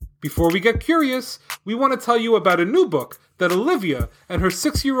Before we get curious, we want to tell you about a new book that Olivia and her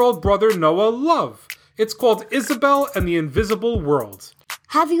 6-year-old brother Noah love. It's called Isabelle and the Invisible World.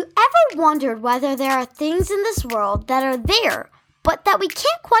 Have you ever wondered whether there are things in this world that are there, but that we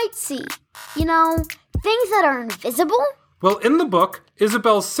can't quite see? You know, things that are invisible? Well, in the book,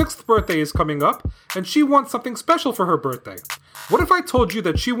 Isabelle's 6th birthday is coming up, and she wants something special for her birthday. What if I told you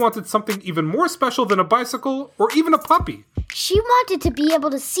that she wanted something even more special than a bicycle or even a puppy? She wanted to be able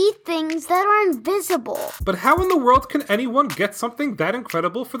to see things that are invisible. But how in the world can anyone get something that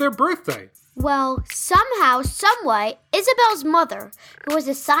incredible for their birthday? Well, somehow, someway, Isabelle's mother, who is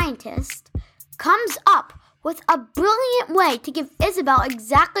a scientist, comes up with a brilliant way to give Isabelle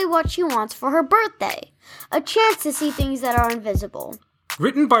exactly what she wants for her birthday. A chance to see things that are invisible.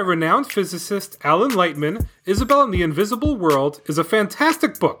 Written by renowned physicist Alan Lightman, Isabelle and the Invisible World is a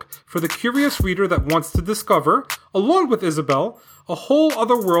fantastic book for the curious reader that wants to discover, along with Isabelle, a whole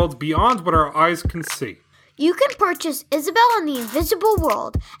other world beyond what our eyes can see. You can purchase Isabelle and the Invisible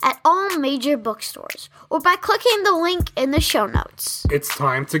World at all major bookstores or by clicking the link in the show notes. It's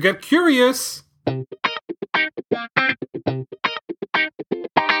time to get curious!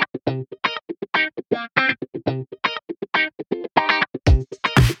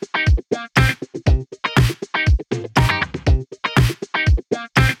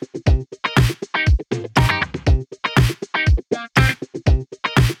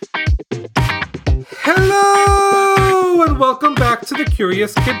 Hello, and welcome back to the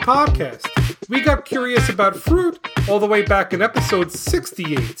Curious Kid Podcast. We got curious about fruit all the way back in episode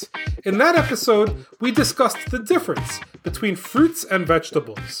 68. In that episode, we discussed the difference between fruits and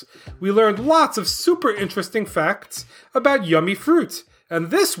vegetables. We learned lots of super interesting facts about yummy fruit. And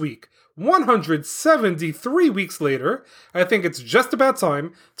this week, 173 weeks later, I think it's just about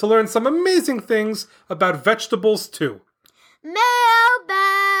time to learn some amazing things about vegetables too.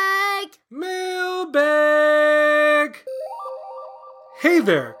 Mailbag! Mailbag! Hey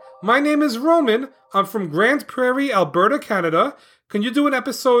there, my name is Roman. I'm from Grande Prairie, Alberta, Canada. Can you do an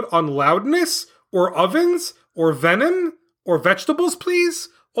episode on loudness, or ovens, or venom, or vegetables, please?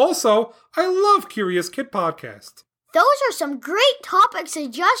 Also, I love Curious Kid Podcast. Those are some great topic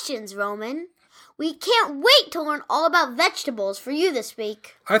suggestions, Roman. We can't wait to learn all about vegetables for you this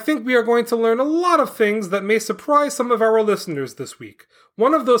week. I think we are going to learn a lot of things that may surprise some of our listeners this week.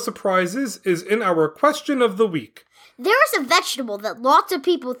 One of those surprises is in our question of the week. There is a vegetable that lots of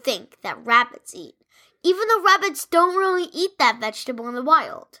people think that rabbits eat, even though rabbits don't really eat that vegetable in the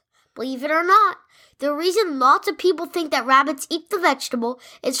wild. Believe it or not, the reason lots of people think that rabbits eat the vegetable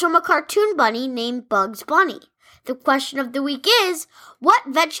is from a cartoon bunny named Bugs Bunny. The question of the week is, what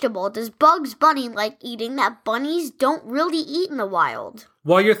vegetable does Bugs Bunny like eating that bunnies don't really eat in the wild?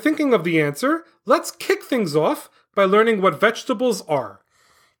 While you're thinking of the answer, let's kick things off by learning what vegetables are.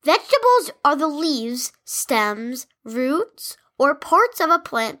 Vegetables are the leaves, stems, roots, or parts of a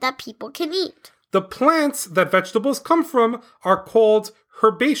plant that people can eat. The plants that vegetables come from are called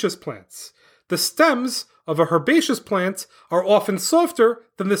herbaceous plants. The stems of a herbaceous plant are often softer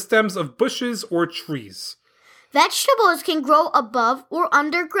than the stems of bushes or trees. Vegetables can grow above or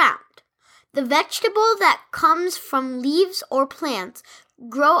underground. The vegetable that comes from leaves or plants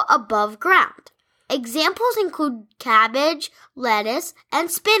grow above ground. Examples include cabbage, lettuce, and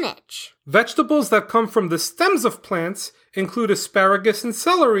spinach. Vegetables that come from the stems of plants include asparagus and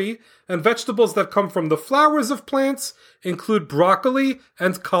celery, and vegetables that come from the flowers of plants include broccoli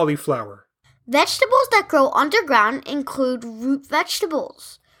and cauliflower. Vegetables that grow underground include root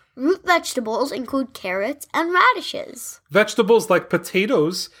vegetables. Root vegetables include carrots and radishes. Vegetables like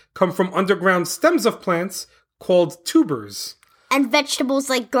potatoes come from underground stems of plants called tubers. And vegetables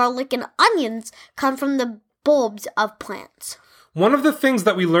like garlic and onions come from the bulbs of plants. One of the things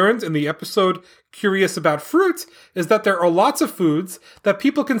that we learned in the episode Curious About Fruit is that there are lots of foods that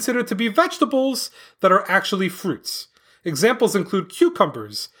people consider to be vegetables that are actually fruits. Examples include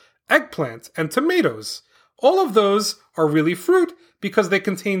cucumbers, eggplant, and tomatoes. All of those are really fruit because they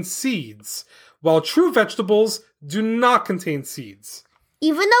contain seeds, while true vegetables do not contain seeds.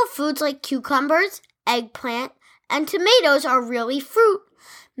 Even though foods like cucumbers, eggplant, and tomatoes are really fruit,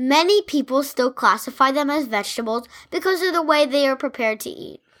 many people still classify them as vegetables because of the way they are prepared to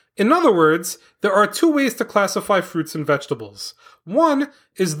eat. In other words, there are two ways to classify fruits and vegetables. One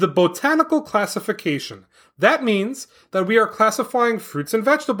is the botanical classification. That means that we are classifying fruits and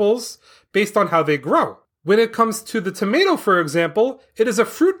vegetables based on how they grow. When it comes to the tomato, for example, it is a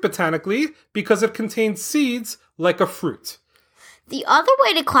fruit botanically because it contains seeds like a fruit. The other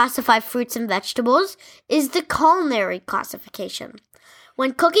way to classify fruits and vegetables is the culinary classification.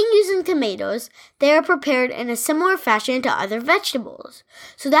 When cooking using tomatoes, they are prepared in a similar fashion to other vegetables,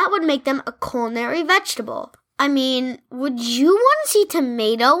 so that would make them a culinary vegetable. I mean, would you want to see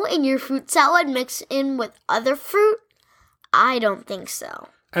tomato in your fruit salad mixed in with other fruit? I don't think so.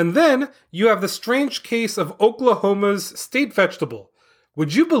 And then you have the strange case of Oklahoma's state vegetable.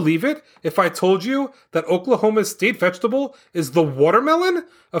 Would you believe it if I told you that Oklahoma's state vegetable is the watermelon,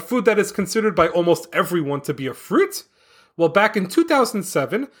 a food that is considered by almost everyone to be a fruit? Well, back in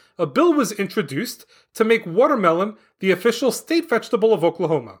 2007, a bill was introduced to make watermelon the official state vegetable of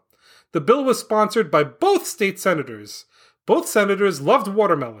Oklahoma. The bill was sponsored by both state senators. Both senators loved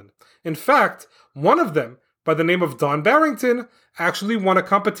watermelon. In fact, one of them, by the name of Don Barrington, actually won a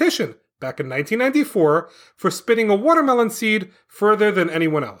competition back in 1994 for spitting a watermelon seed further than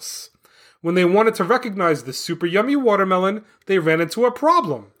anyone else. When they wanted to recognize the super yummy watermelon, they ran into a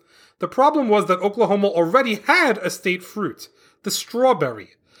problem. The problem was that Oklahoma already had a state fruit, the strawberry.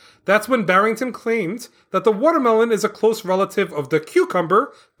 That's when Barrington claimed that the watermelon is a close relative of the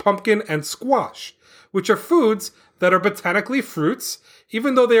cucumber, pumpkin, and squash, which are foods that are botanically fruits,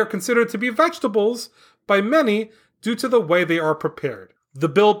 even though they are considered to be vegetables by many due to the way they are prepared. The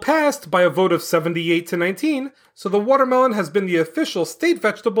bill passed by a vote of 78 to 19, so the watermelon has been the official state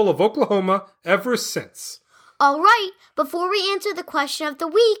vegetable of Oklahoma ever since. All right, before we answer the question of the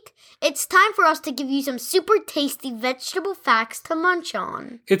week, it's time for us to give you some super tasty vegetable facts to munch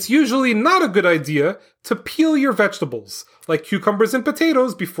on. It's usually not a good idea to peel your vegetables, like cucumbers and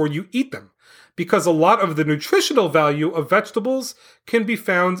potatoes, before you eat them, because a lot of the nutritional value of vegetables can be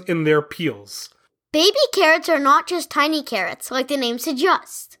found in their peels. Baby carrots are not just tiny carrots, like the name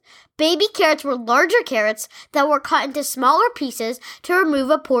suggests. Baby carrots were larger carrots that were cut into smaller pieces to remove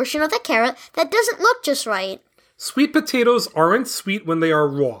a portion of the carrot that doesn't look just right. Sweet potatoes aren't sweet when they are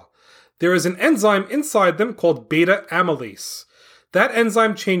raw. There is an enzyme inside them called beta amylase. That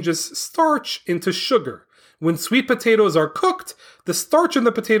enzyme changes starch into sugar. When sweet potatoes are cooked, the starch in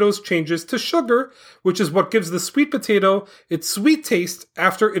the potatoes changes to sugar, which is what gives the sweet potato its sweet taste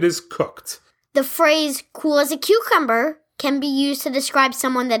after it is cooked. The phrase, cool as a cucumber, can be used to describe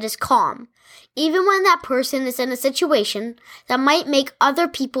someone that is calm, even when that person is in a situation that might make other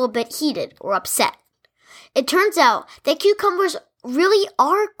people a bit heated or upset. It turns out that cucumbers really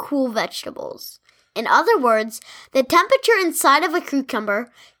are cool vegetables. In other words, the temperature inside of a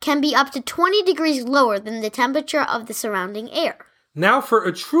cucumber can be up to 20 degrees lower than the temperature of the surrounding air. Now for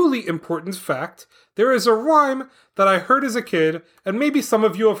a truly important fact, there is a rhyme that I heard as a kid, and maybe some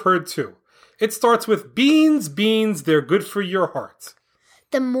of you have heard too. It starts with, beans, beans, they're good for your heart.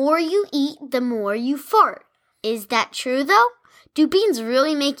 The more you eat, the more you fart. Is that true though? Do beans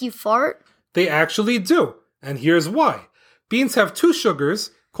really make you fart? They actually do, and here's why. Beans have two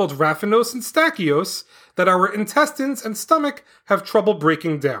sugars, called raffinose and stachyose, that our intestines and stomach have trouble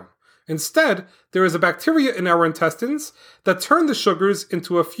breaking down. Instead, there is a bacteria in our intestines that turn the sugars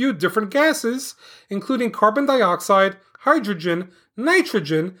into a few different gases, including carbon dioxide, hydrogen,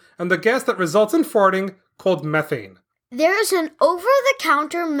 nitrogen, and the gas that results in farting called methane. There is an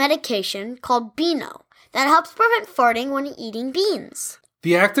over-the-counter medication called Beano that helps prevent farting when eating beans.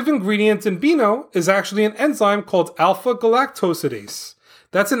 The active ingredient in Beano is actually an enzyme called alpha-galactosidase.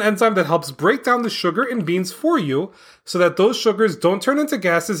 That's an enzyme that helps break down the sugar in beans for you so that those sugars don't turn into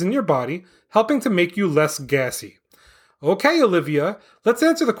gases in your body, helping to make you less gassy. Okay, Olivia, let's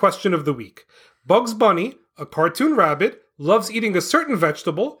answer the question of the week. Bugs Bunny, a cartoon rabbit, loves eating a certain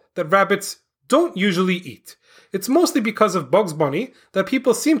vegetable that rabbits don't usually eat. It's mostly because of Bugs Bunny that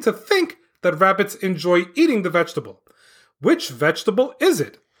people seem to think that rabbits enjoy eating the vegetable. Which vegetable is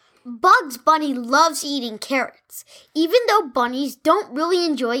it? Bugs Bunny loves eating carrots, even though bunnies don't really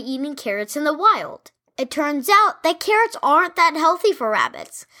enjoy eating carrots in the wild. It turns out that carrots aren't that healthy for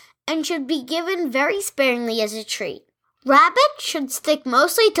rabbits and should be given very sparingly as a treat. Rabbits should stick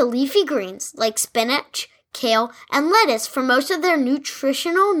mostly to leafy greens like spinach, kale, and lettuce for most of their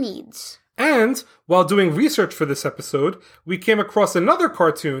nutritional needs. And while doing research for this episode, we came across another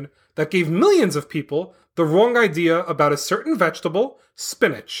cartoon that gave millions of people the wrong idea about a certain vegetable,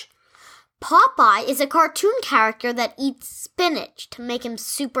 spinach. Popeye is a cartoon character that eats spinach to make him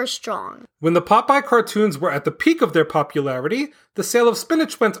super strong. When the Popeye cartoons were at the peak of their popularity, the sale of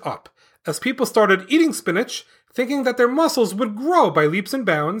spinach went up, as people started eating spinach, thinking that their muscles would grow by leaps and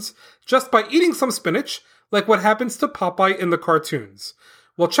bounds just by eating some spinach, like what happens to Popeye in the cartoons.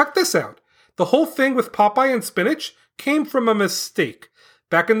 Well, check this out. The whole thing with Popeye and spinach came from a mistake.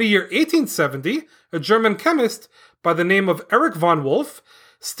 Back in the year 1870, a German chemist by the name of Erich von Wolff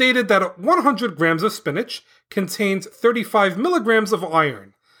stated that 100 grams of spinach contains 35 milligrams of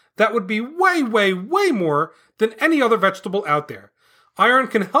iron. That would be way, way, way more than any other vegetable out there. Iron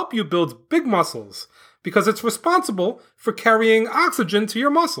can help you build big muscles because it's responsible for carrying oxygen to your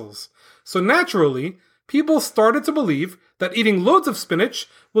muscles. So naturally, people started to believe that eating loads of spinach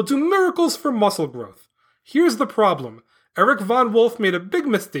will do miracles for muscle growth. Here's the problem. Eric Von Wolf made a big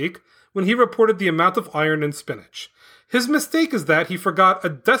mistake when he reported the amount of iron in spinach. His mistake is that he forgot a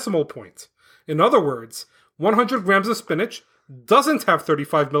decimal point. In other words, 100 grams of spinach doesn't have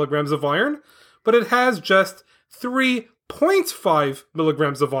 35 milligrams of iron, but it has just 3.5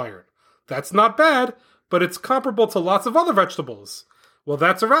 milligrams of iron. That's not bad, but it's comparable to lots of other vegetables. Well,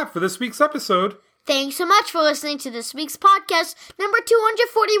 that's a wrap for this week's episode. Thanks so much for listening to this week's podcast, number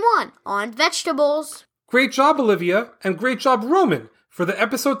 241, on vegetables. Great job, Olivia, and great job, Roman, for the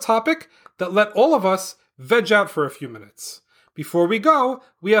episode topic that let all of us veg out for a few minutes. Before we go,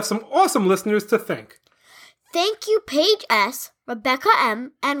 we have some awesome listeners to thank. Thank you, Paige S., Rebecca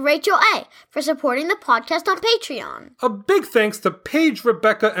M., and Rachel A. for supporting the podcast on Patreon. A big thanks to Paige,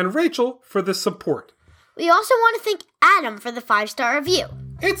 Rebecca, and Rachel for this support. We also want to thank Adam for the 5-star review.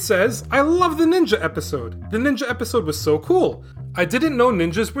 It says, I love the ninja episode. The ninja episode was so cool. I didn't know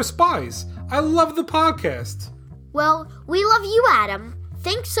ninjas were spies. I love the podcast. Well, we love you, Adam.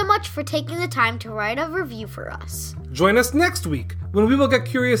 Thanks so much for taking the time to write a review for us. Join us next week when we will get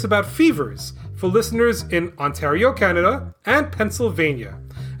curious about fevers for listeners in Ontario, Canada, and Pennsylvania.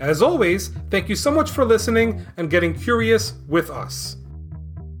 As always, thank you so much for listening and getting curious with us.